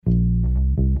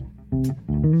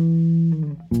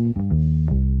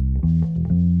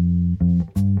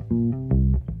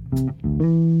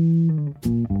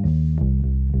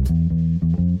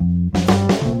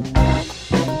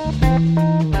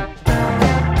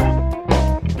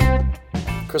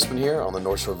Crispin here on the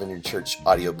North Shore Vineyard Church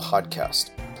audio podcast.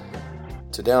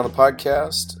 Today on the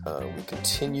podcast, we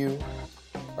continue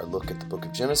our look at the book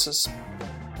of Genesis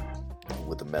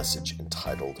with a message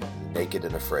entitled Naked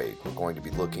and Afraid. We're going to be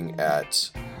looking at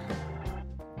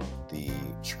the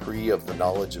tree of the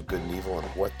knowledge of good and evil and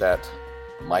what that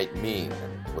might mean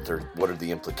and what are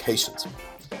the implications.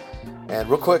 And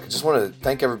real quick, I just want to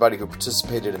thank everybody who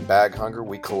participated in Bag Hunger.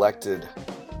 We collected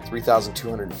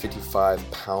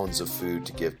 3,255 pounds of food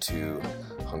to give to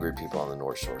hungry people on the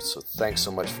North Shore. So thanks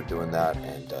so much for doing that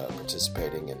and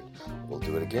participating, and we'll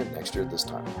do it again next year at this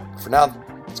time. For now,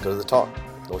 let's go to the talk.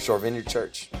 North Shore Vineyard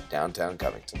Church, downtown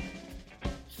Covington.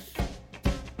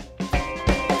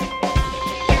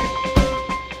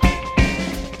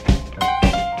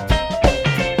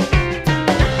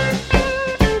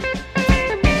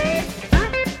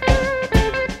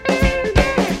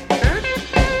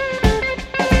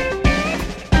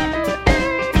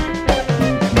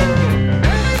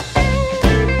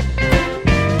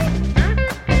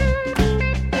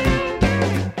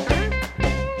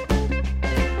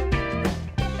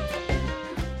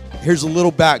 Here's a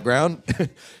little background.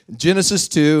 Genesis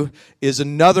 2 is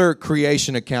another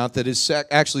creation account that is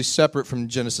actually separate from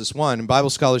Genesis 1. And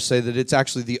Bible scholars say that it's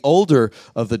actually the older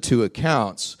of the two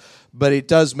accounts. But it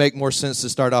does make more sense to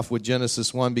start off with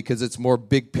Genesis 1 because it's more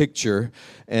big picture.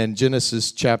 And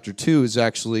Genesis chapter 2 is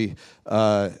actually,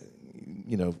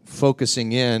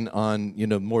 focusing in on,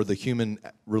 more the human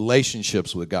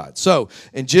relationships with God. So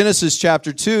in Genesis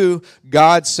chapter 2,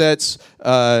 God sets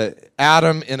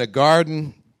Adam in a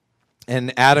garden.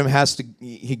 And Adam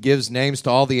he gives names to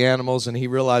all the animals, and he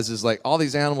realizes, all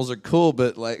these animals are cool,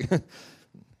 but,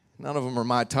 none of them are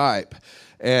my type.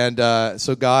 And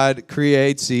so God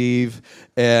creates Eve,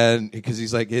 and because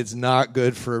he's like, it's not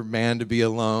good for man to be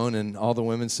alone. And all the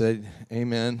women said,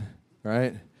 amen,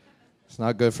 right? It's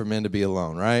not good for men to be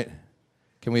alone, right?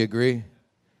 Can we agree?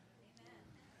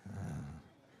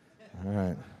 All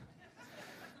right.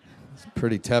 It's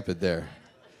pretty tepid there.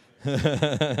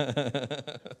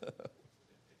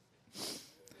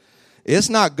 It's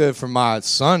not good for my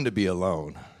son to be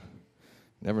alone.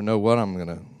 Never know what I'm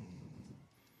going to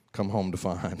come home to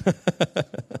find.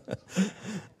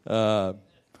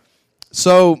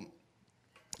 So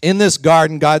in this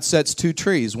garden, God sets two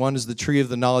trees. One is the tree of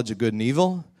the knowledge of good and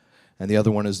evil, and the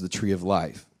other one is the tree of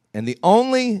life. And the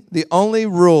only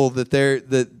rule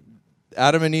that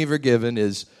Adam and Eve are given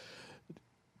is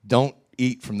don't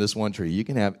eat from this one tree. You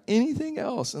can have anything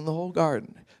else in the whole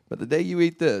garden, but the day you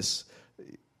eat this,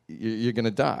 you're going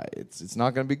to die. It's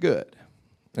not going to be good.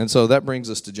 And so that brings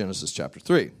us to Genesis chapter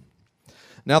 3.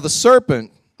 Now the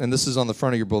serpent, and this is on the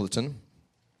front of your bulletin.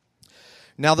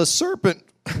 Now the serpent,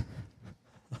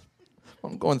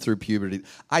 I'm going through puberty.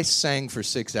 I sang for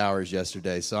 6 hours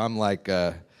yesterday, so I'm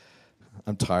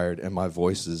I'm tired, and my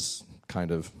voice is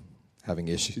kind of having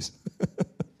issues.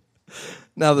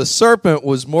 Now the serpent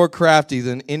was more crafty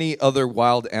than any other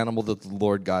wild animal that the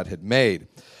Lord God had made.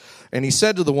 And he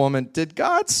said to the woman, did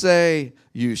God say,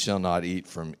 you shall not eat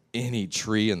from any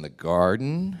tree in the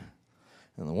garden?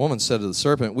 And the woman said to the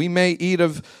serpent, we may eat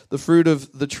of the fruit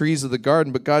of the trees of the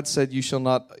garden, but God said, you shall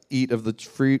not eat of the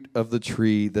fruit of the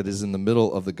tree that is in the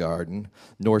middle of the garden,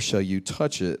 nor shall you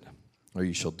touch it, or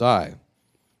you shall die.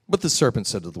 But the serpent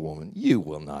said to the woman, you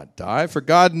will not die, for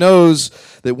God knows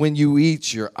that when you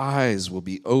eat, your eyes will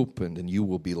be opened, and you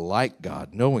will be like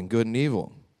God, knowing good and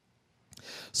evil.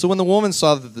 So when the woman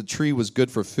saw that the tree was good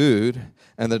for food,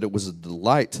 and that it was a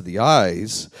delight to the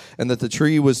eyes, and that the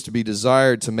tree was to be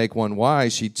desired to make one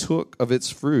wise, she took of its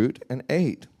fruit and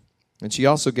ate. And she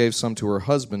also gave some to her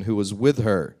husband who was with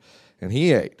her, and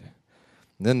he ate.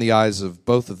 And then the eyes of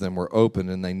both of them were opened,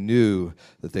 and they knew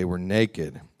that they were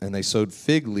naked. And they sewed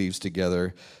fig leaves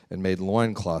together and made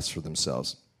loincloths for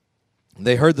themselves.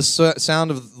 They heard the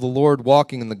sound of the Lord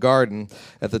walking in the garden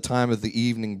at the time of the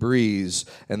evening breeze,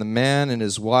 and the man and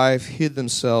his wife hid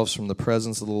themselves from the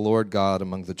presence of the Lord God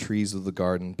among the trees of the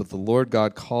garden. But the Lord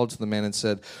God called to the man and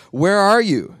said, where are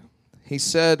you? He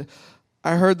said,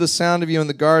 I heard the sound of you in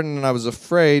the garden, and I was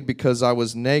afraid because I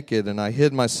was naked, and I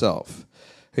hid myself.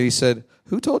 And he said,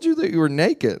 who told you that you were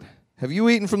naked? Have you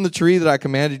eaten from the tree that I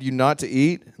commanded you not to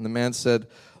eat? And the man said,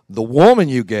 the woman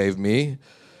you gave me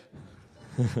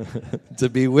to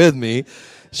be with me,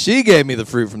 she gave me the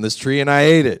fruit from this tree, and I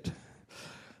ate it.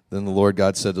 Then the Lord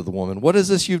God said to the woman, what is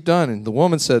this you've done? And the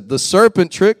woman said, the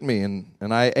serpent tricked me,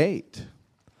 and I ate.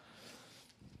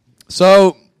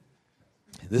 So,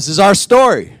 this is our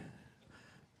story.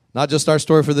 Not just our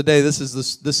story for the day. This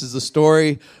is the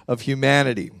story of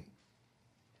humanity.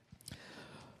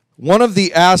 One of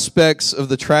the aspects of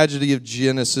the tragedy of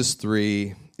Genesis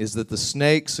 3 is that the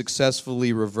snake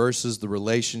successfully reverses the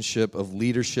relationship of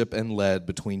leadership and led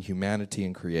between humanity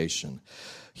and creation.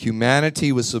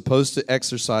 Humanity was supposed to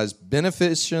exercise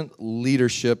beneficent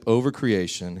leadership over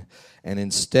creation, and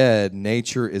instead,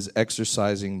 nature is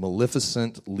exercising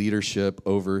maleficent leadership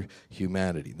over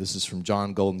humanity. This is from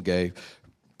John Goldengay,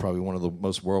 probably one of the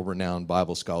most world-renowned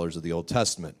Bible scholars of the Old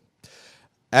Testament.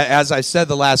 As I said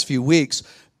the last few weeks,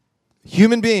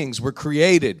 human beings were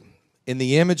created in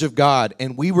the image of God,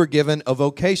 and we were given a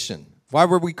vocation. Why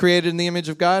were we created in the image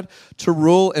of God? To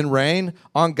rule and reign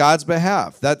on God's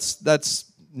behalf. That's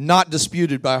not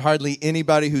disputed by hardly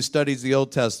anybody who studies the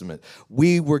Old Testament.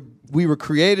 We were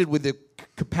created with the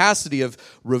capacity of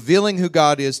revealing who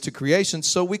God is to creation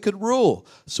so we could rule,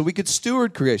 so we could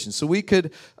steward creation, so we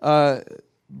could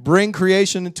bring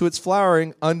creation into its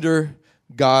flowering under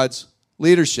God's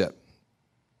leadership.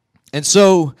 And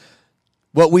so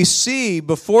what we see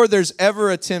before there's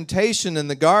ever a temptation in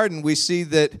the garden, we see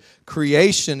that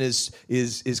creation is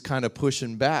kind of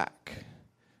pushing back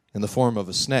in the form of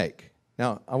a snake.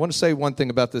 Now, I want to say one thing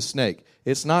about this snake.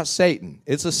 It's not Satan.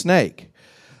 It's a snake.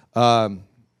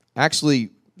 Actually,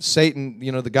 Satan,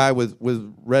 the guy with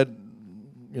red,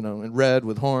 in red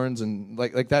with horns, and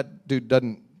like that dude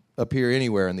doesn't appear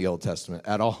anywhere in the Old Testament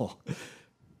at all.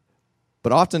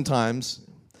 But oftentimes,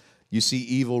 you see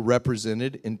evil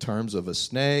represented in terms of a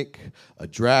snake, a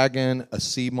dragon, a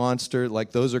sea monster.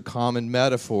 Like those are common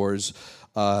metaphors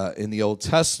in the Old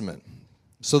Testament.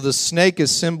 So the snake is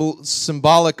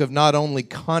symbolic of not only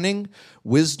cunning,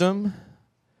 wisdom,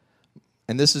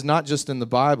 and this is not just in the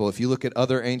Bible. If you look at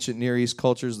other ancient Near East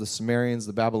cultures, the Sumerians,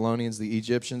 the Babylonians, the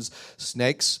Egyptians,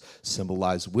 snakes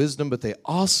symbolize wisdom, but they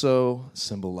also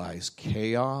symbolize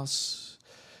chaos.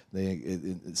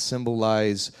 They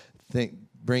symbolize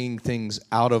bringing things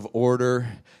out of order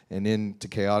and into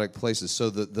chaotic places. So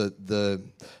the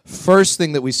first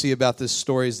thing that we see about this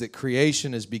story is that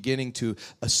creation is beginning to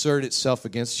assert itself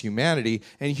against humanity,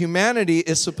 and humanity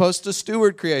is supposed to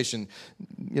steward creation.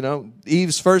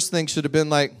 Eve's first thing should have been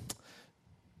like,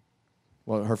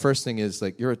 well, her first thing is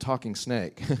like, you're a talking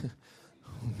snake.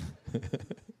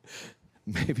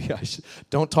 Maybe I should.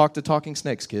 Don't talk to talking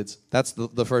snakes, kids. That's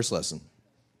the first lesson.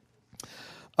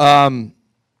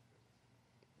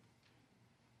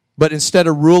 But instead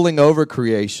of ruling over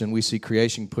creation, we see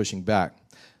creation pushing back.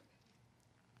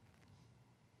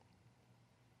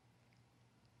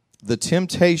 The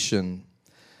temptation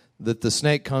that the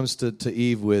snake comes to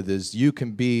Eve with is you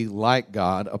can be like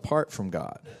God apart from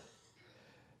God.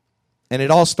 And it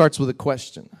all starts with a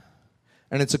question.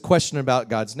 And it's a question about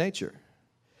God's nature.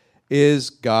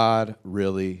 Is God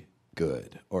really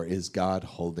good? Or is God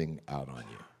holding out on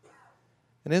you?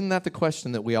 And isn't that the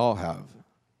question that we all have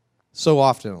so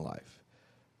often in life?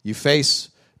 You face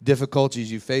difficulties,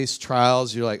 you face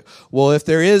trials, you're like, well, if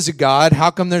there is a God,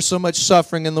 how come there's so much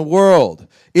suffering in the world?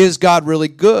 Is God really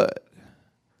good?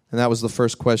 And that was the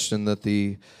first question that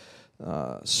the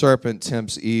serpent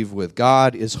tempts Eve with.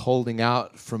 God is holding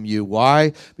out from you.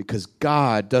 Why? Because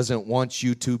God doesn't want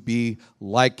you to be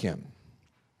like him.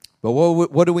 But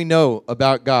what do we know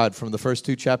about God from the first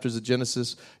 2 chapters of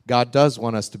Genesis? God does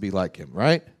want us to be like him,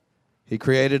 right? He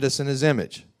created us in his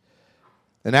image.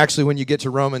 And actually, when you get to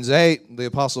Romans 8, the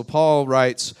Apostle Paul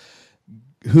writes,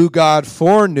 who God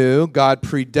foreknew, God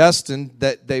predestined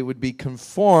that they would be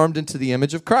conformed into the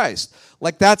image of Christ.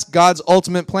 Like that's God's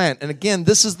ultimate plan. And again,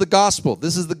 this is the gospel.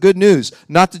 This is the good news.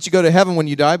 Not that you go to heaven when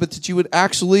you die, but that you would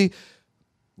actually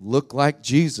look like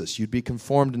Jesus. You'd be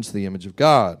conformed into the image of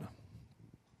God.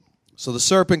 So the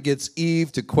serpent gets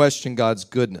Eve to question God's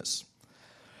goodness.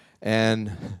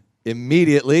 And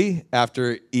immediately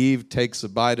after Eve takes a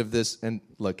bite of this, and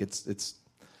look, it's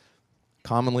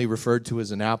commonly referred to as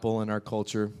an apple in our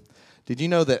culture. Did you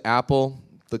know that Apple,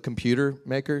 the computer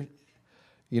maker,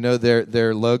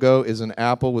 their logo is an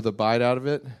apple with a bite out of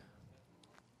it?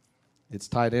 It's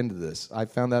tied into this. I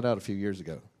found that out a few years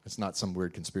ago. It's not some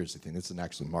weird conspiracy thing. It's an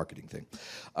actual marketing thing.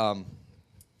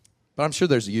 But I'm sure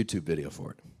there's a YouTube video for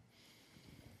it.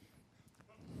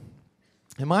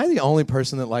 Am I the only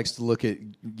person that likes to look at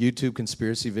YouTube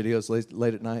conspiracy videos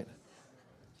late at night?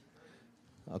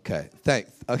 Okay, thanks.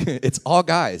 Okay, it's all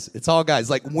guys. It's all guys.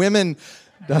 Like women.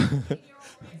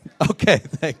 Okay,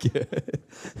 thank you.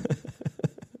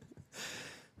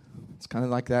 It's kind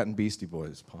of like that in Beastie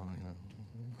Boys, Paul.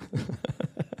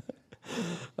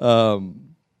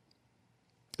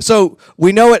 So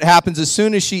we know what happens as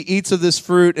soon as she eats of this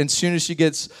fruit, and as soon as she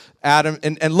gets Adam.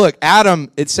 And look,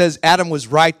 Adam, it says Adam was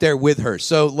right there with her.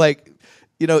 So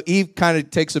Eve kind of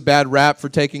takes a bad rap for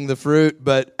taking the fruit,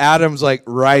 but Adam's like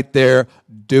right there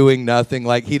doing nothing.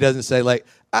 Like he doesn't say like,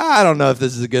 I don't know if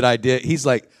this is a good idea. He's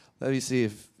like, let me see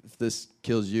this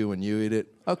kills you when you eat it,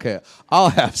 okay, I'll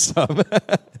have some.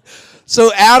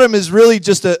 So Adam is really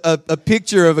just a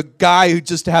picture of a guy who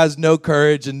just has no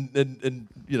courage, and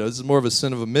this is more of a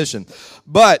sin of omission.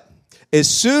 But as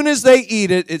soon as they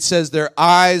eat it, it says their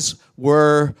eyes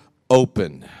were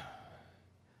open.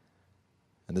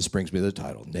 And this brings me to the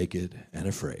title, Naked and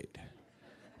Afraid.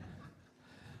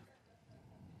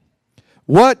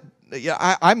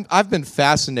 I've been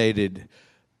fascinated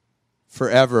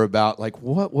forever about,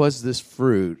 what was this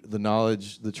fruit, the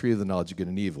tree of the knowledge of good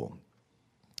and evil?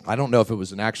 I don't know if it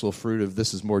was an actual fruit, if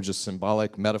this is more just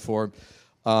symbolic, metaphor.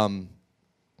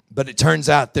 But it turns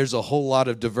out there's a whole lot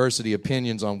of diversity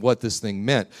opinions on what this thing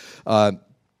meant.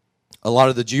 A lot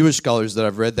of the Jewish scholars that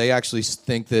I've read, they actually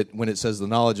think that when it says the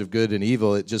knowledge of good and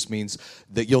evil, it just means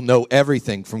that you'll know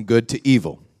everything from good to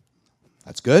evil.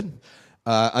 That's good.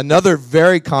 Another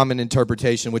very common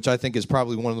interpretation, which I think is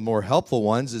probably one of the more helpful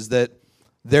ones, is that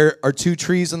there are two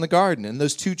trees in the garden, and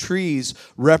those two trees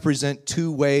represent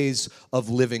two ways of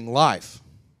living life.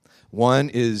 One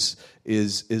is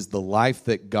the life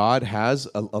that God has,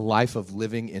 a life of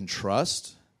living in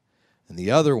trust, and the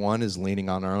other one is leaning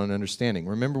on our own understanding.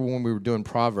 Remember when we were doing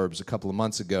Proverbs a couple of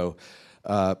months ago,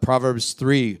 Proverbs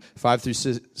 3, 5 through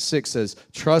 6 says,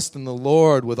 trust in the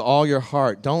Lord with all your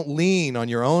heart. Don't lean on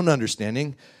your own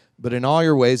understanding, but in all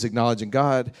your ways acknowledging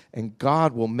God, and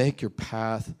God will make your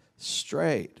path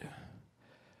straight.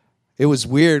 It was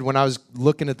weird when I was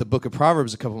looking at the book of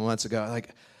Proverbs a couple of months ago,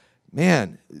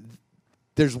 man,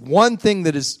 there's one thing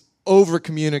that is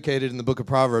over-communicated in the book of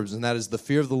Proverbs, and that is the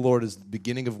fear of the Lord is the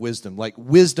beginning of wisdom.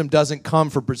 Wisdom doesn't come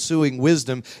from pursuing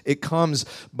wisdom. It comes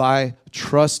by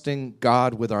trusting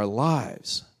God with our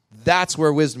lives. That's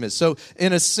where wisdom is. So,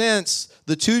 in a sense,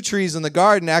 the two trees in the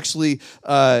garden actually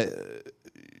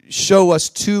show us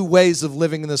two ways of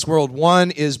living in this world.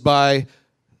 One is by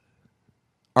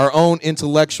our own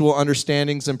intellectual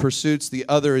understandings and pursuits. The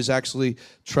other is actually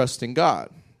trusting God.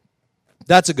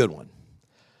 That's a good one.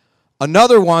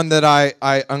 Another one that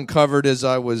I uncovered as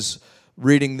I was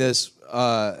reading this,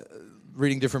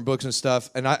 reading different books and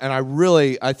stuff, and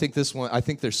I think this one, I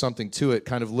think there's something to it,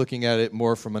 kind of looking at it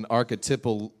more from an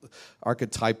archetypal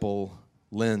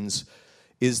lens,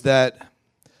 is that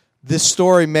this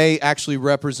story may actually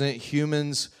represent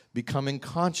humans becoming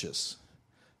conscious.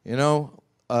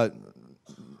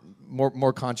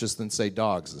 More conscious than, say,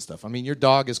 dogs and stuff. I mean, your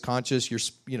dog is conscious.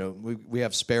 We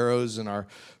have sparrows in our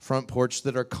front porch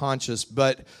that are conscious,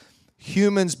 but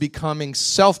humans becoming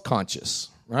self-conscious,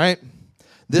 right?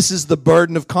 This is the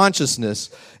burden of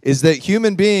consciousness, is that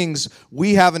human beings,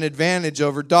 we have an advantage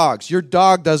over dogs. Your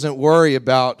dog doesn't worry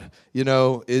about,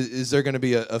 is there going to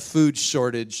be a food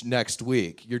shortage next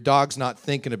week? Your dog's not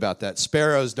thinking about that.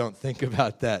 Sparrows don't think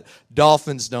about that.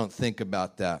 Dolphins don't think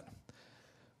about that.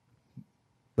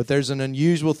 But there's an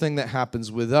unusual thing that happens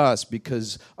with us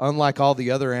because unlike all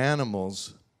the other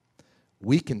animals,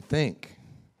 we can think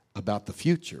about the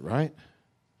future, right?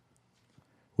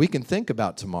 We can think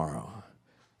about tomorrow.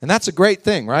 And that's a great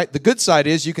thing, right? The good side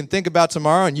is you can think about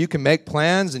tomorrow and you can make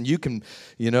plans and you can,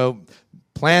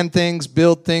 plan things,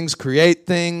 build things, create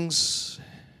things.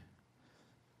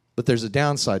 But there's a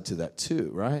downside to that too,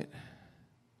 right?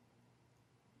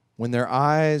 When their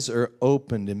eyes are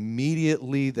opened,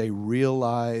 immediately they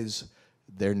realize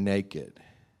they're naked.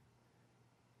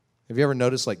 Have you ever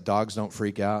noticed dogs don't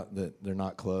freak out that they're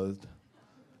not clothed?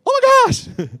 Oh my gosh,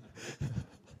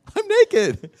 I'm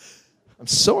naked. I'm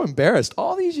so embarrassed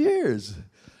all these years.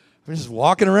 I'm just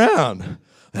walking around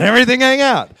and everything hang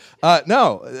out.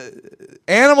 No,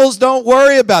 animals don't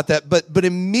worry about that. But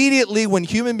immediately when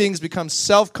human beings become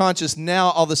self-conscious, now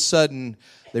all of a sudden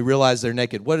they realize they're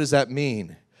naked. What does that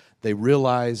mean? They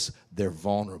realize they're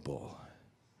vulnerable.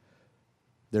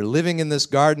 They're living in this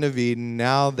Garden of Eden.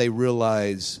 Now they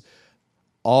realize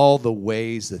all the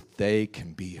ways that they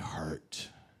can be hurt.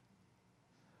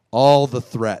 All the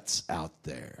threats out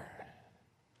there.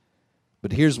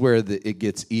 But here's where it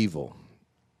gets evil.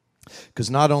 Because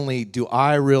not only do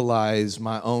I realize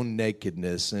my own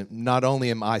nakedness, and not only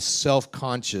am I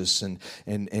self-conscious,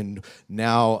 and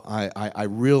now I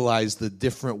realize the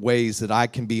different ways that I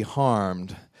can be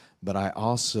harmed, but I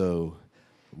also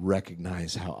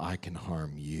recognize how I can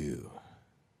harm you.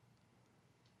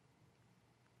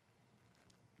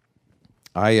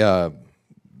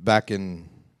 Back in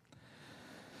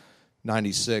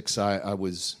 96, I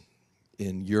was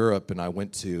in Europe and I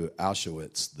went to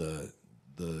Auschwitz,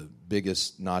 the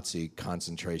biggest Nazi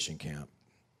concentration camp.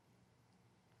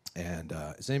 And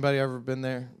has anybody ever been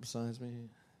there besides me?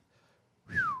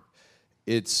 Whew.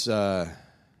 It's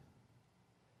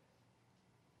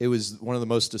it was one of the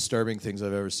most disturbing things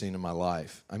I've ever seen in my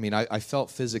life. I mean, I felt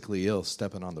physically ill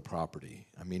stepping on the property.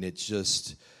 I mean, it's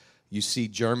just, you see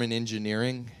German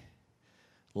engineering,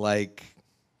 like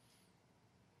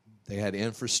they had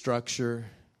infrastructure,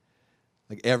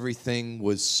 like everything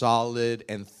was solid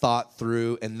and thought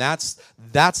through, and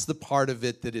that's the part of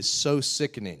it that is so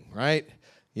sickening, right?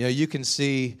 You know, you can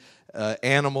see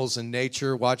animals in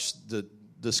nature, watch the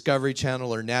Discovery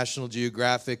Channel or National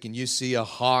Geographic, and you see a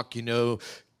hawk, you know,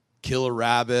 kill a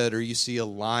rabbit, or you see a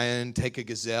lion take a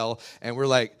gazelle, and we're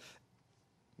like,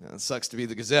 it sucks to be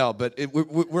the gazelle, but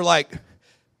we're like,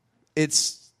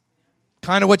 it's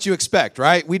kind of what you expect,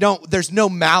 right? There's no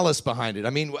malice behind it. I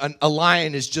mean, a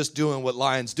lion is just doing what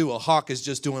lions do. A hawk is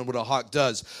just doing what a hawk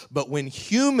does. But when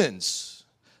humans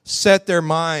set their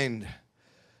mind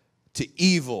to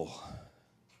evil,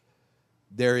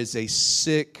 there is a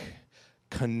sick,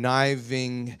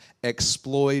 conniving,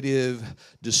 exploitive,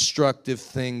 destructive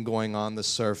thing going on the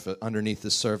surface, underneath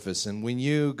the surface. And when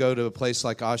you go to a place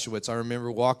like Auschwitz, I remember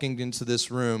walking into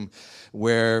this room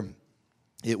where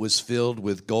it was filled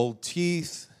with gold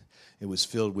teeth. It was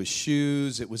filled with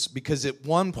shoes. It was because at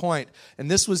one point,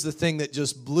 and this was the thing that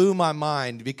just blew my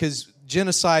mind, because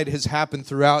genocide has happened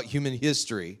throughout human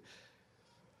history.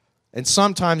 And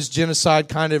sometimes genocide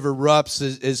kind of erupts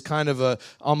as kind of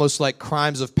almost like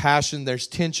crimes of passion. There's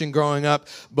tension growing up.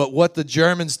 But what the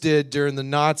Germans did during the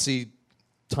Nazi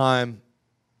time,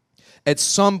 at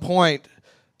some point,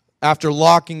 after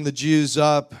locking the Jews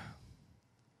up,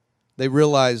 they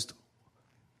realized,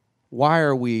 why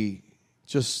are we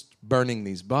just burning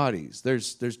these bodies?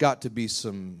 There's got to be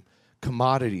some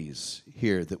commodities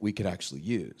here that we could actually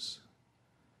use.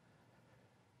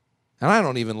 And I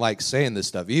don't even like saying this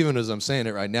stuff, even as I'm saying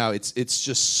it right now. It's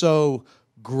just so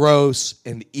gross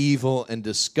and evil and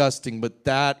disgusting, but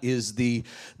that is the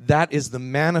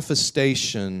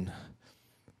manifestation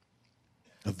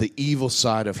of the evil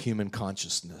side of human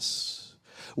consciousness.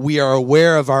 We are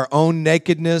aware of our own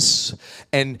nakedness,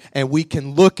 and we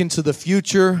can look into the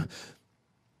future,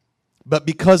 but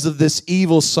because of this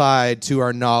evil side to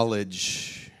our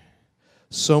knowledge,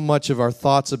 so much of our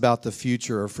thoughts about the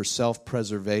future are for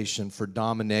self-preservation, for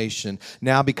domination.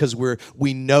 Now, because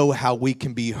we know how we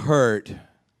can be hurt,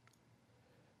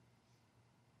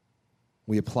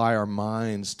 we apply our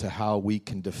minds to how we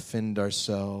can defend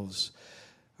ourselves.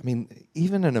 I mean,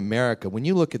 even in America, when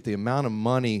you look at the amount of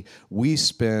money we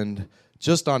spend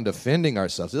just on defending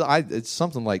ourselves, it's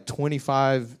something like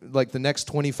 25, like the next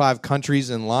 25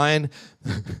 countries in line,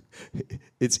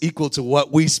 it's equal to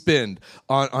what we spend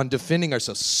on defending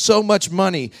ourselves. So much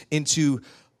money into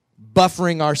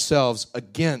buffering ourselves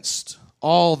against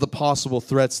all the possible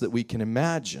threats that we can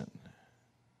imagine.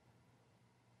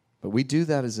 But we do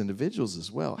that as individuals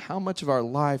as well. How much of our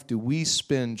life do we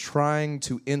spend trying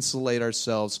to insulate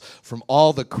ourselves from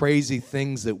all the crazy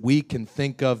things that we can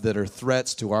think of that are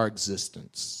threats to our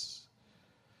existence?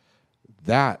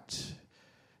 That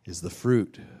is the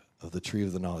fruit of the tree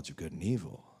of the knowledge of good and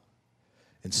evil.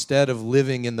 Instead of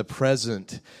living in the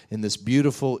present, in this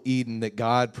beautiful Eden that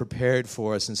God prepared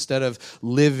for us, instead of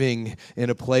living in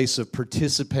a place of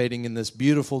participating in this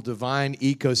beautiful divine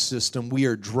ecosystem, we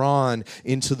are drawn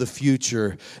into the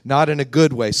future, not in a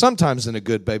good way, sometimes in a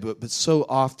good way, but so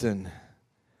often.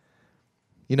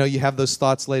 You know, you have those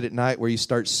thoughts late at night where you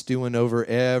start stewing over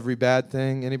every bad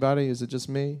thing. Anybody? Is it just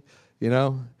me? You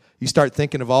know? You start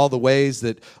thinking of all the ways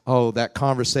that, that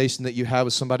conversation that you had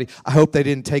with somebody, I hope they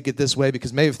didn't take it this way,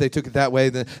 because maybe if they took it that way,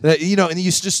 then, and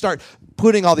you just start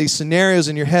putting all these scenarios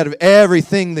in your head of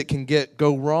everything that can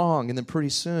go wrong, and then pretty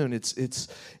soon it's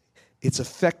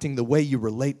affecting the way you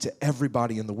relate to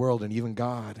everybody in the world and even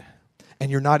God, and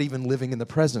you're not even living in the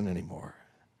present anymore.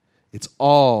 It's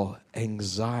all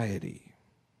anxiety.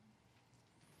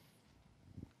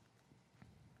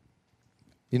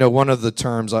 You know, one of the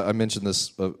terms, I mentioned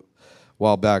this a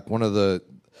while back, one of the,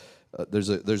 there's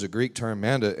a Greek term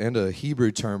and a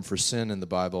Hebrew term for sin in the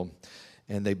Bible,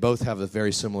 and they both have a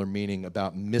very similar meaning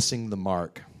about missing the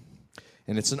mark.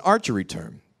 And it's an archery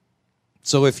term.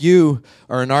 So if you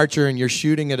are an archer and you're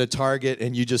shooting at a target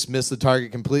and you just miss the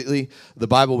target completely, the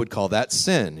Bible would call that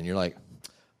sin. And you're like,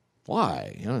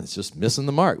 why? It's just missing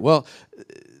the mark. Well,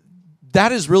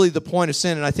 that is really the point of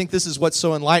sin, and I think this is what's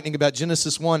so enlightening about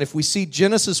Genesis 1. If we see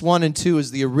Genesis 1 and 2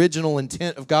 as the original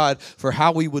intent of God for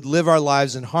how we would live our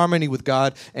lives in harmony with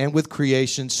God and with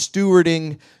creation,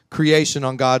 stewarding creation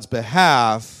on God's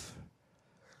behalf,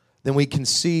 then we can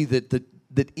see that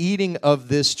eating of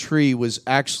this tree was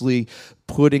actually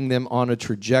putting them on a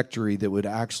trajectory that would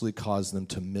actually cause them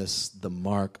to miss the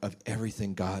mark of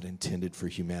everything God intended for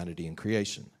humanity and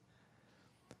creation.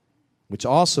 which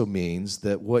also means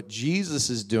that what Jesus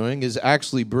is doing is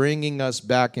actually bringing us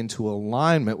back into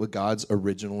alignment with God's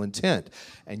original intent.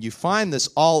 And you find this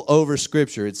all over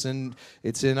Scripture. It's in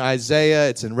Isaiah,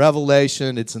 it's in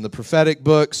Revelation, it's in the prophetic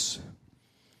books.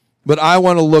 But I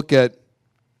want to look at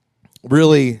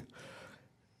really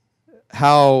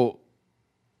how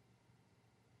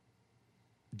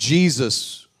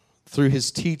Jesus, through his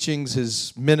teachings,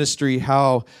 his ministry,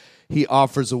 how he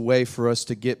offers a way for us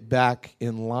to get back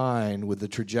in line with the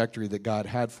trajectory that God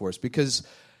had for us. Because,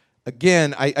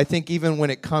 again, I think even when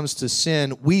it comes to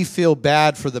sin, we feel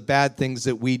bad for the bad things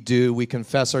that we do. We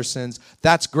confess our sins.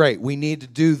 That's great. We need to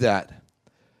do that.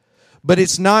 But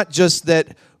it's not just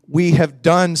that we have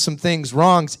done some things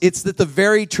wrong. It's that the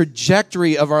very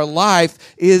trajectory of our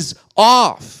life is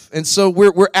off. And so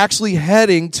we're actually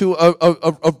heading to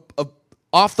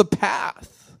off the path.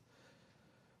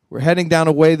 We're heading down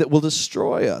a way that will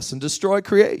destroy us and destroy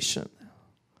creation.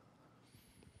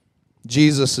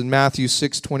 Jesus in Matthew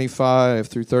 6:25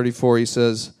 through 34, he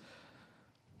says,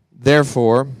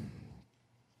 "Therefore,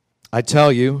 I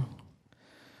tell you,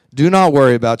 do not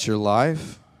worry about your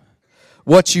life,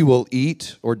 what you will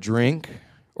eat or drink,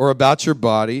 or about your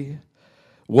body,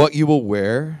 what you will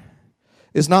wear.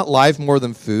 Is not life more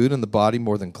than food and the body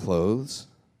more than clothes?"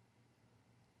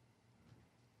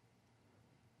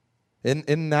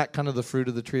 Isn't that kind of the fruit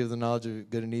of the tree of the knowledge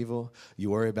of good and evil? You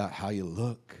worry about how you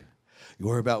look. You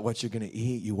worry about what you're going to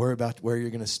eat. You worry about where you're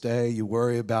going to stay. You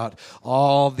worry about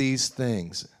all these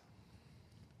things.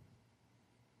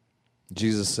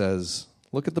 Jesus says,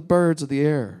 look at the birds of the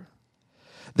air.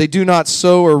 They do not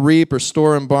sow or reap or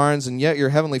store in barns, and yet your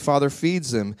heavenly Father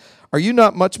feeds them. Are you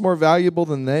not much more valuable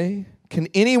than they? Can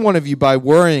any one of you, by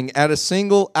worrying, add a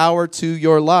single hour to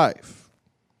your life?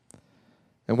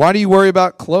 And why do you worry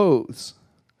about clothes?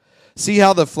 See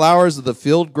how the flowers of the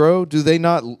field grow? They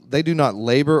do not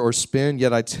labor or spin,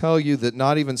 yet I tell you that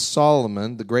not even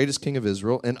Solomon, the greatest king of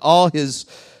Israel, in all his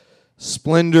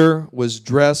splendor was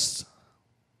dressed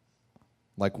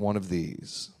like one of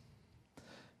these.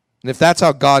 And if that's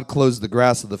how God clothes the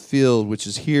grass of the field, which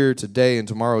is here today and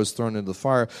tomorrow is thrown into the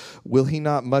fire, will he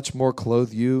not much more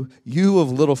clothe you, you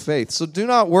of little faith? So do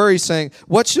not worry, saying,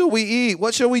 what shall we eat?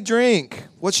 What shall we drink?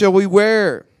 What shall we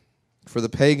wear? For the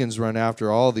pagans run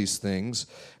after all these things,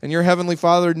 and your heavenly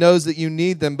Father knows that you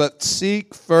need them. But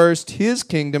seek first his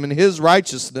kingdom and his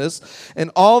righteousness,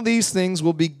 and all these things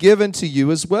will be given to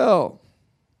you as well.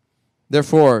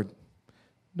 Therefore,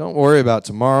 don't worry about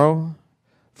tomorrow,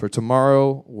 for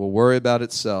tomorrow will worry about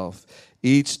itself.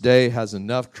 Each day has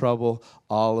enough trouble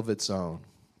all of its own.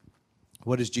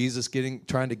 What is Jesus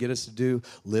trying to get us to do?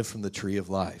 Live from the tree of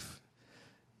life.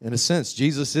 In a sense,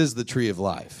 Jesus is the tree of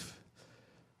life.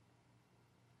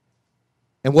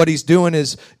 And what he's doing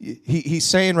is, he's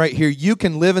saying right here, you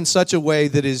can live in such a way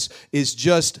that is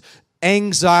just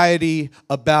anxiety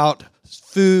about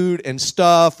food and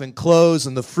stuff and clothes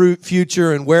and the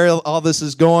future and where all this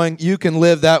is going. You can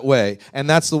live that way. And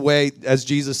that's the way, as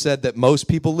Jesus said, that most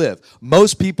people live.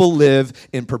 Most people live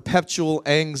in perpetual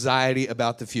anxiety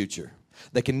about the future.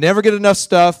 They can never get enough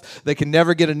stuff. They can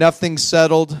never get enough things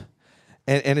settled.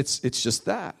 And it's just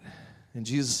that. And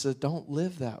Jesus said, don't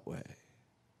live that way.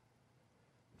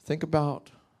 Think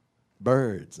about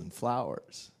birds and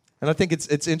flowers. And I think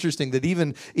it's interesting that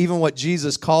even what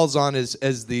Jesus calls on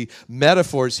as the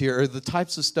metaphors here are the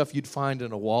types of stuff you'd find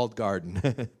in a walled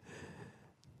garden.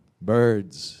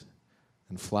 Birds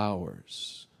and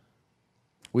flowers.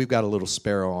 We got a little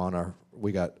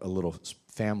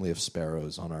family of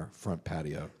sparrows on our front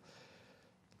patio.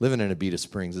 Living in Abita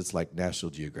Springs, it's like National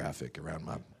Geographic around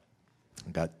I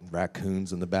got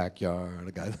raccoons in the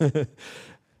backyard.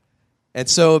 And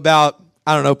so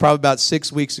probably about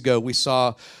 6 weeks ago, we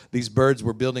saw these birds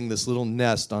were building this little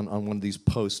nest on one of these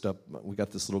posts up. We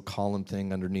got this little column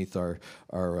thing underneath our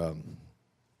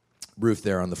roof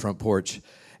there on the front porch.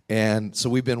 And so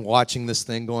we've been watching this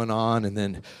thing going on, and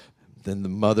then the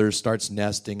mother starts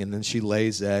nesting, and then she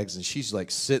lays eggs, and she's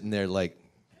like sitting there like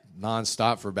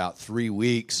nonstop for about 3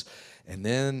 weeks. And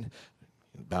then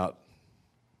about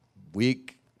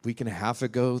week and a half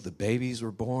ago, the babies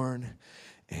were born.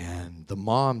 And the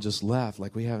mom just left,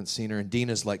 like we haven't seen her. And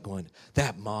Dina's like going,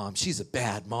 that mom, she's a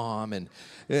bad mom. And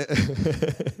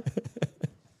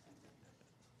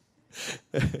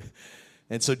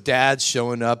and so dad's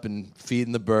showing up and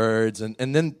feeding the birds.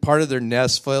 And then part of their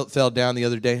nest fell down the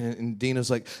other day. And Dina's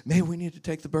like, maybe we need to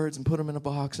take the birds and put them in a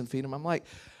box and feed them. I'm like,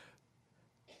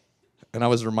 and I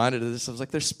was reminded of this. I was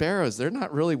like, they're sparrows. They're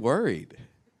not really worried.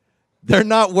 They're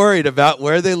not worried about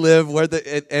where they live,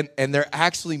 and they're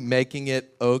actually making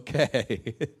it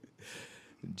okay.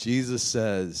 Jesus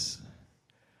says,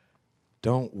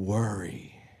 Don't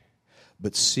worry,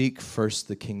 but seek first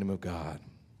the kingdom of God.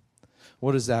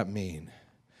 What does that mean?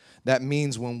 That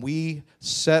means when we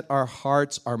set our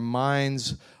hearts, our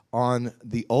minds on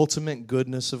the ultimate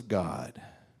goodness of God,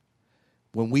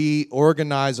 when we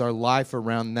organize our life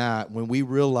around that, when we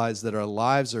realize that our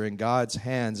lives are in God's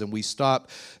hands and we stop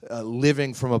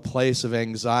living from a place of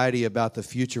anxiety about the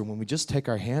future, when we just take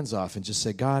our hands off and just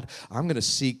say, God, I'm going to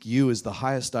seek you as the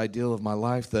highest ideal of my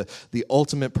life, the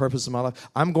ultimate purpose of my life.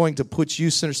 I'm going to put you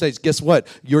center stage. Guess what?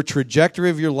 Your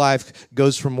trajectory of your life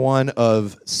goes from one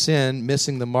of sin,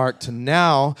 missing the mark, to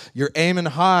now you're aiming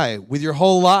high with your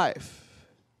whole life.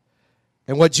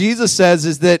 And what Jesus says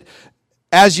is that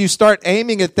as you start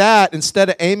aiming at that, instead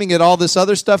of aiming at all this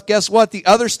other stuff, guess what? The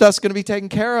other stuff's going to be taken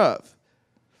care of.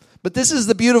 But this is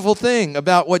the beautiful thing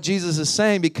about what Jesus is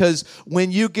saying, because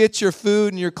when you get your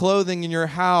food and your clothing and your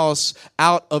house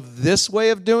out of this way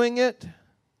of doing it,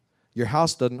 your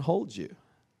house doesn't hold you.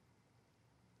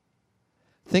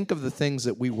 Think of the things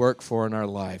that we work for in our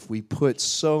life. We put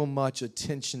so much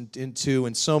attention into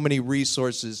and so many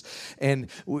resources. And,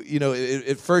 you know,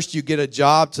 at first you get a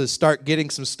job to start getting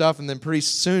some stuff, and then pretty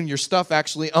soon your stuff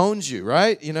actually owns you,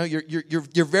 right? You know,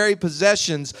 your very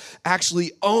possessions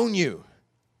actually own you.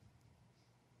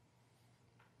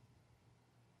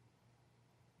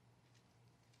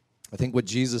 I think what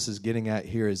Jesus is getting at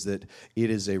here is that it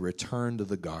is a return to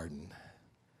the garden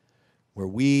where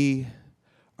we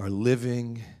are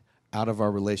living out of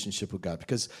our relationship with God.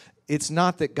 Because it's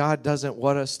not that God doesn't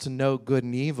want us to know good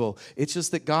and evil. It's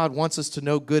just that God wants us to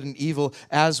know good and evil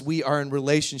as we are in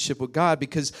relationship with God.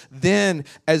 Because then,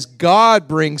 as God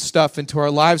brings stuff into our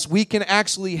lives, we can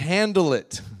actually handle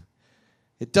it.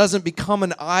 It doesn't become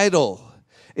an idol.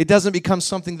 It doesn't become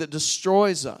something that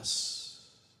destroys us.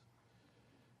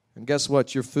 And guess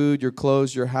what? Your food, your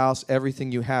clothes, your house,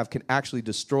 everything you have can actually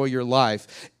destroy your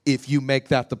life if you make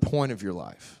that the point of your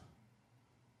life.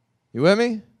 You with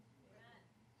me?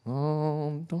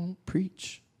 Oh, don't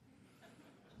preach.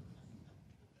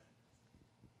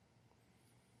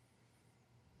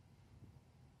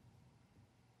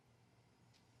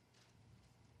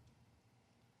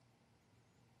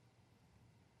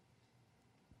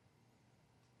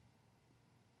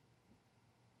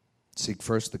 Seek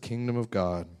first the kingdom of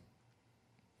God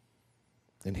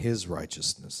and His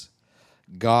righteousness.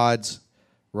 God's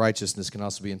righteousness can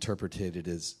also be interpreted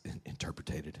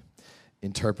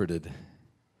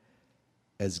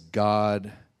as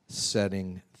God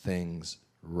setting things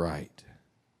right.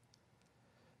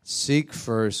 Seek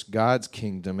first God's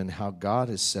kingdom and how God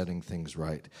is setting things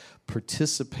right.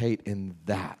 Participate in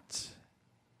that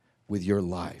with your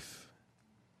life.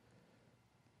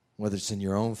 Whether it's in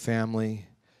your own family,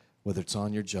 whether it's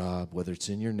on your job, whether it's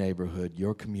in your neighborhood,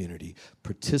 your community,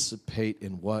 participate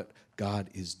in what God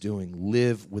is doing.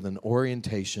 Live with an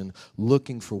orientation,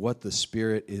 looking for what the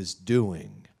Spirit is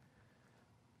doing.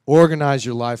 Organize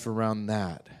your life around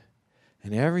that.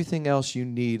 And everything else you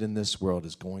need in this world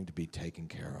is going to be taken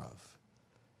care of.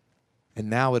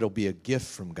 And now it'll be a gift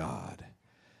from God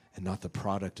and not the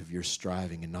product of your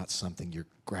striving and not something you're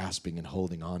grasping and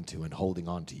holding on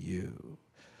to you.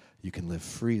 You can live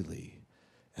freely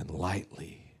and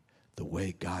lightly the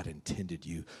way God intended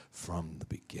you from the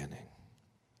beginning.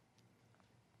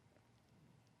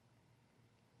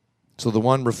 So the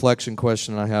one reflection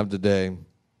question I have today,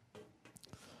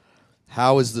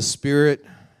 how is the Spirit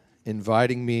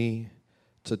inviting me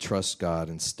to trust God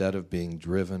instead of being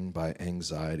driven by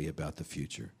anxiety about the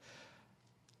future?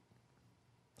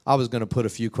 I was going to put a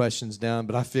few questions down,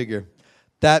 but I figure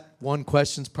that one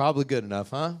question's probably good enough,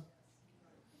 huh?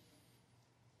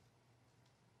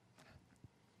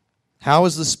 How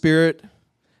is the Spirit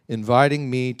inviting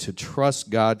me to trust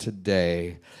God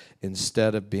today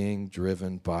instead of being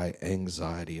driven by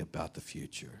anxiety about the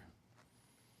future?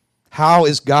 How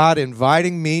is God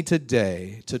inviting me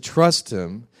today to trust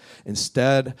Him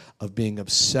instead of being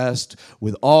obsessed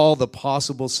with all the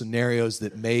possible scenarios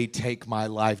that may take my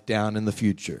life down in the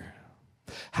future?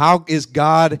 How is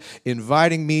God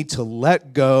inviting me to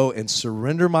let go and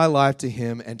surrender my life to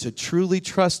Him and to truly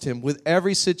trust Him with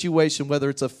every situation, whether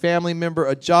it's a family member,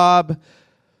 a job,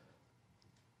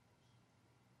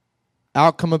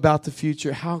 outcome about the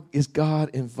future? How is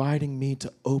God inviting me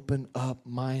to open up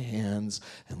my hands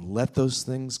and let those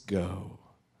things go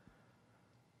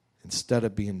instead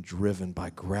of being driven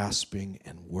by grasping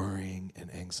and worrying and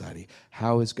anxiety?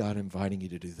 How is God inviting you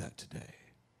to do that today?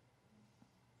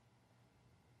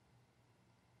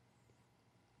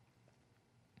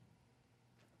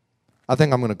 I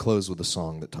think I'm going to close with a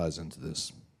song that ties into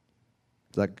this.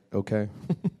 Is that okay?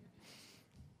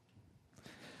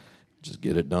 Just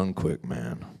get it done quick,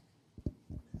 man.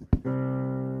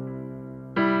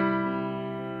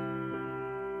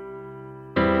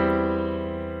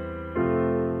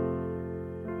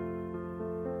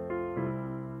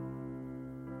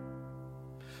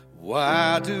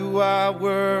 Why do I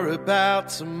worry about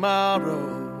tomorrow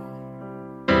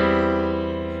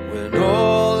when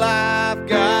all I've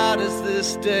got is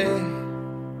this day?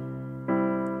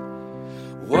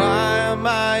 Why am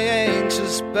I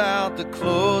anxious about the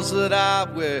clothes that I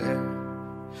wear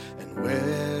and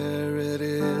where it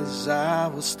is I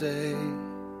will stay?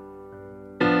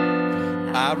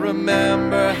 I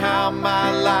remember how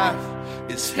my life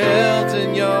is held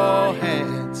in your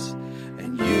hands,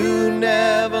 and you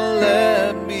never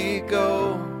let me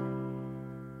go.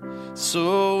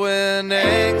 So when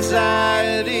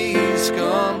anxieties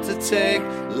come to take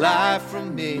life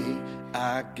from me,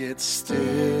 I get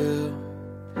still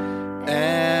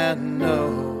and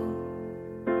know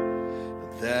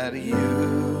that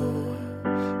you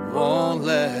won't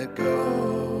let go.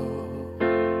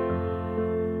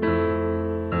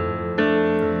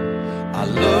 I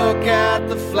look at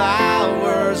the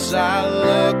flowers, I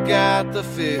look at the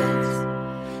fields,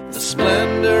 the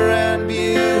splendor and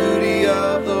beauty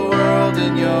of the world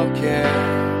in your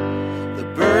care. The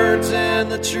birds and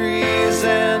the trees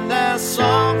and their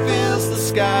song fills the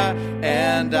sky,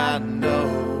 and I know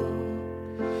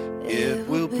it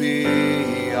will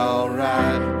be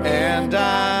alright, and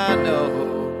I know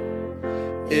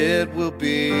it will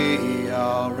be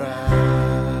alright.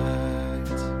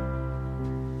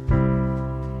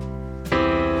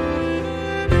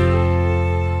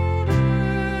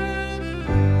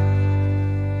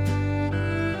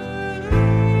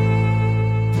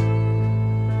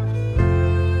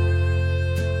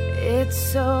 It's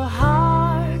so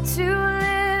hard to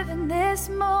live in this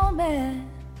moment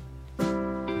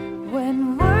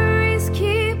when worries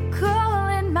keep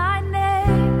calling my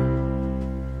name.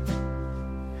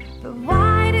 But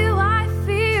why do I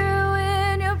fear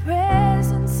when your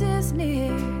presence is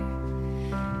near,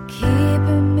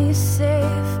 keeping me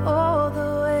safe all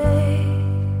the way?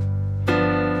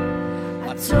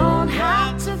 I don't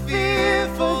have to fear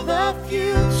for the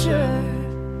future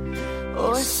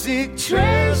or seek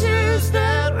treasures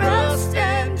that rust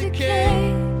and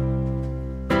decay.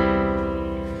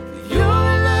 Your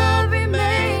love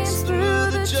remains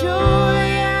through the joy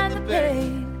and the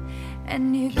pain,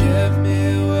 and you give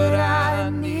me what I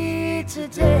need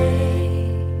today.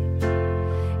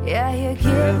 Yeah, you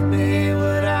give me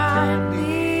what I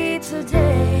need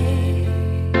today.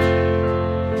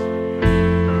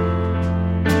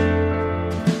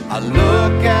 I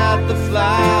look at the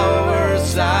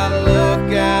flowers, I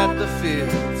look at the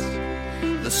fields,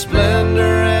 the splendor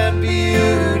and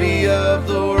beauty of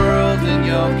the world in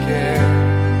your care.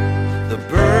 The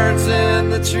birds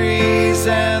and the trees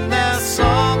and their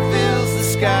song fills the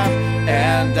sky,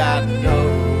 and I know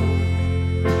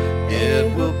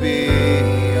it will be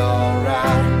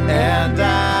alright, and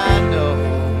I know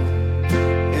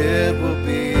it will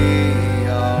be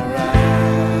alright.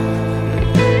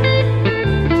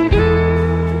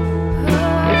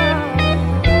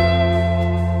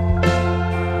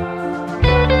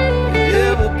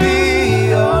 It will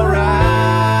be alright.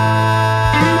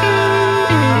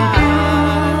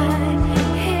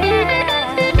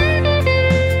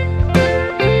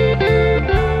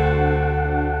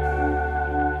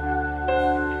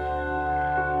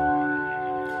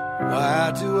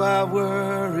 Why do I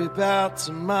worry about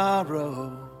tomorrow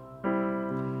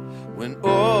when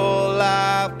all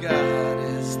I've got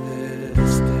is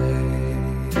this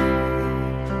day?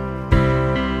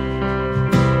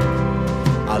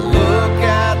 I look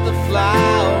at the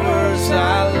flowers,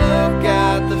 I